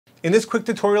In this quick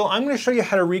tutorial, I'm going to show you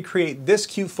how to recreate this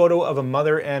cute photo of a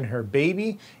mother and her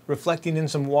baby reflecting in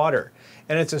some water.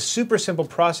 And it's a super simple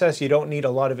process. You don't need a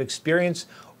lot of experience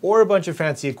or a bunch of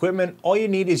fancy equipment. All you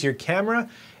need is your camera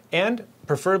and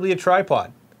preferably a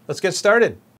tripod. Let's get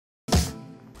started.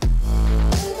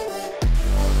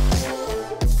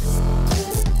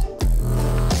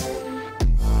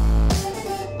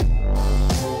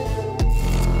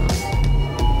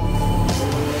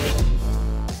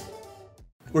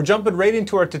 We're jumping right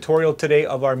into our tutorial today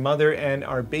of our mother and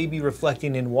our baby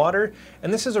reflecting in water.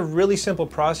 And this is a really simple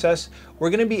process. We're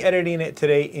going to be editing it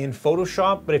today in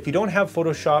Photoshop, but if you don't have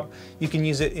Photoshop, you can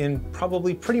use it in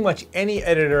probably pretty much any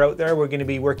editor out there. We're going to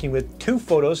be working with 2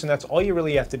 photos, and that's all you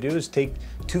really have to do is take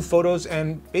 2 photos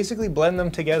and basically blend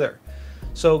them together.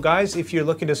 So guys, if you're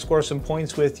looking to score some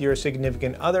points with your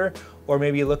significant other, or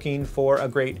maybe looking for a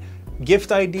great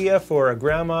gift idea for a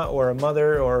grandma or a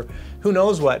mother or who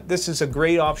knows what, this is a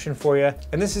great option for you.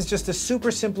 And this is just a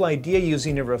super simple idea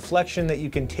using a reflection that you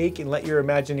can take and let your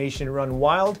imagination run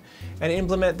wild and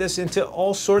implement this into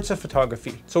all sorts of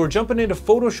photography. So we're jumping into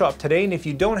Photoshop today, and if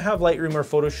you don't have Lightroom or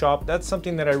Photoshop, that's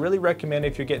something that I really recommend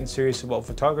if you're getting serious about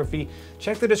photography.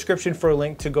 Check the description for a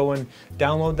link to go and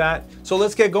download that. So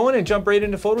let's get going and jump right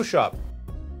into Photoshop.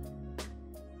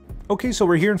 Okay, so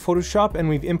we're here in Photoshop and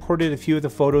we've imported a few of the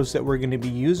photos that we're going to be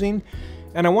using.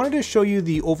 And I wanted to show you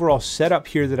the overall setup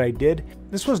here that I did.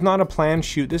 This was not a planned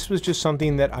shoot. This was just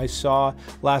something that I saw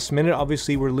last minute.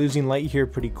 Obviously, we're losing light here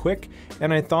pretty quick.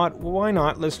 And I thought, well, why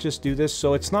not? Let's just do this.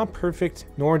 So it's not perfect,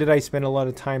 nor did I spend a lot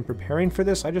of time preparing for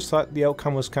this. I just thought the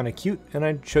outcome was kind of cute and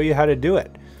I'd show you how to do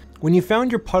it. When you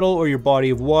found your puddle or your body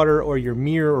of water or your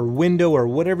mirror or window or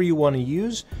whatever you want to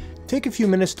use, take a few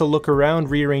minutes to look around,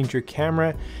 rearrange your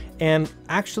camera, and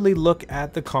actually look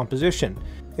at the composition.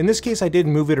 In this case, I did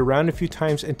move it around a few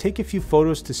times and take a few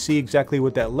photos to see exactly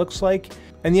what that looks like.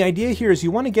 And the idea here is you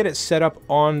want to get it set up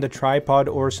on the tripod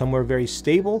or somewhere very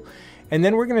stable. And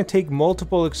then we're going to take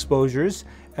multiple exposures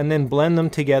and then blend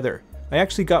them together. I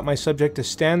actually got my subject to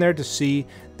stand there to see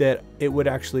that it would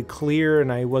actually clear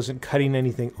and I wasn't cutting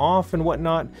anything off and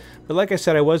whatnot. But like I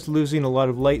said, I was losing a lot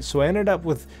of light, so I ended up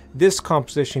with this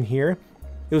composition here.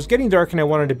 It was getting dark and I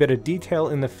wanted a bit of detail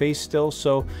in the face still,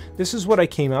 so this is what I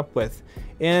came up with.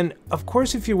 And of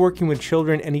course, if you're working with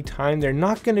children anytime, they're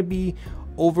not going to be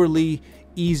overly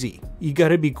easy. You got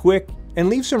to be quick and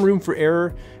leave some room for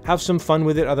error, have some fun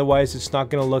with it, otherwise it's not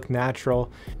going to look natural.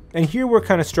 And here we're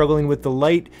kind of struggling with the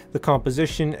light, the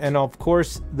composition, and of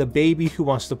course the baby who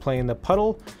wants to play in the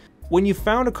puddle. When you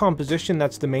found a composition,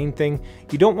 that's the main thing.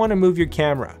 You don't want to move your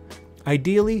camera.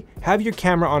 Ideally, have your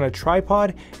camera on a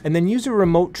tripod and then use a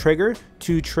remote trigger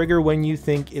to trigger when you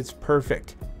think it's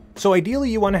perfect. So ideally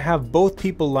you want to have both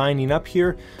people lining up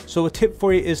here. So a tip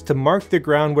for you is to mark the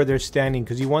ground where they're standing,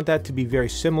 because you want that to be very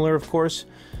similar, of course.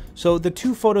 So the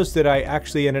 2 photos that I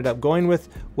actually ended up going with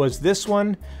was this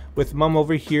one with mom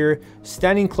over here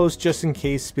standing close just in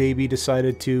case baby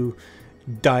decided to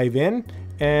dive in,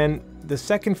 and the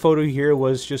second photo here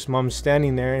was just mom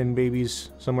standing there and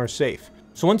baby's somewhere safe.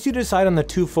 So once you decide on the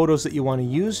 2 photos that you want to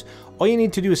use, all you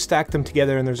need to do is stack them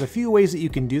together, and there's a few ways that you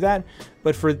can do that.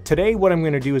 But for today, what I'm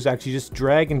going to do is actually just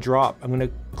drag and drop. I'm going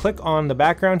to click on the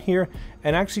background here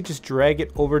and actually just drag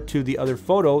it over to the other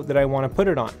photo that I want to put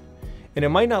it on. And it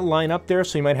might not line up there,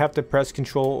 so you might have to press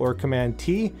Control or Command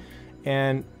T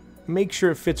and make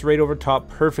sure it fits right over top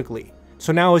perfectly.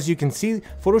 So now, as you can see,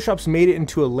 Photoshop's made it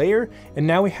into a layer, and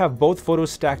now we have both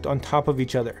photos stacked on top of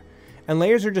each other. And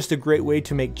layers are just a great way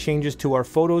to make changes to our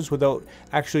photos without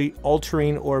actually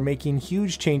altering or making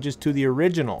huge changes to the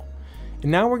original.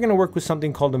 And now we're going to work with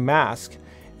something called a mask,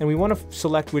 and we want to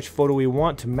select which photo we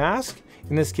want to mask.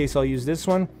 In this case, I'll use this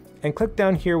one, and click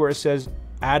down here where it says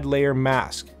Add Layer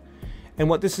Mask. And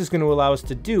what this is going to allow us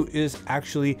to do is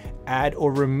actually add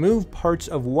or remove parts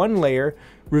of one layer,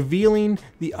 revealing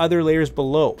the other layers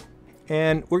below.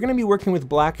 And we're going to be working with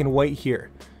black and white here.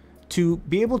 To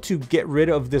be able to get rid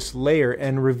of this layer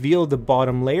and reveal the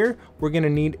bottom layer, we're going to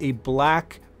need a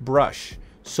black brush.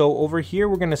 So over here,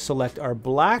 we're going to select our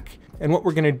black, and what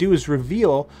we're going to do is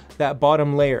reveal that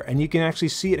bottom layer. And you can actually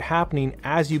see it happening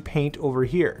as you paint over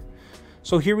here.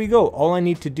 So here we go. All I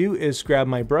need to do is grab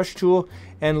my brush tool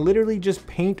and literally just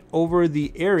paint over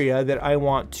the area that I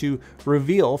want to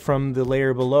reveal from the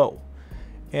layer below.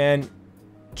 And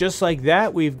just like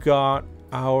that, we've got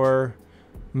our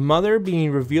mother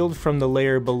being revealed from the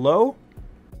layer below.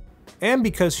 And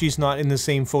because she's not in the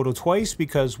same photo twice,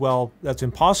 because, well, that's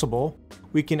impossible,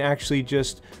 we can actually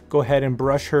just go ahead and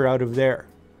brush her out of there.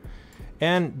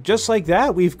 And just like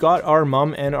that, we've got our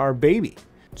mom and our baby.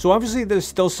 So obviously there's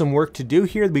still some work to do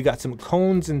here. We got some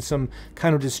cones and some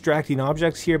kind of distracting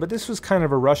objects here, but this was kind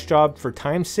of a rush job for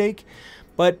time's sake.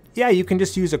 But yeah, you can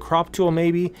just use a crop tool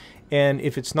maybe, and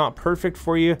if it's not perfect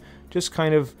for you, just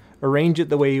kind of arrange it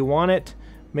the way you want it,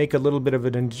 make a little bit of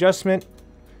an adjustment,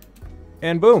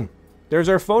 and boom, there's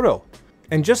our photo.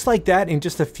 And just like that, in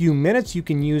just a few minutes, you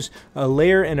can use a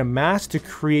layer and a mask to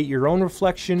create your own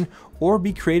reflection, or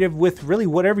be creative with really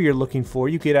whatever you're looking for.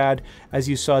 You could add, as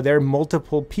you saw there,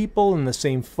 multiple people in the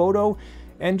same photo,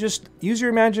 and just use your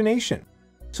imagination.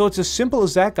 So it's as simple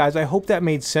as that, guys. I hope that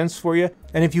made sense for you.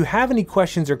 And if you have any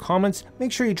questions or comments,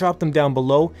 make sure you drop them down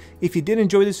below. If you did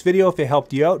enjoy this video, if it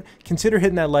helped you out, consider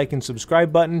hitting that like and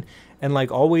subscribe button. And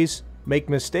like always, make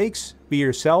mistakes, be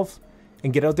yourself,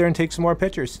 and get out there and take some more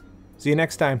pictures. See you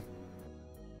next time.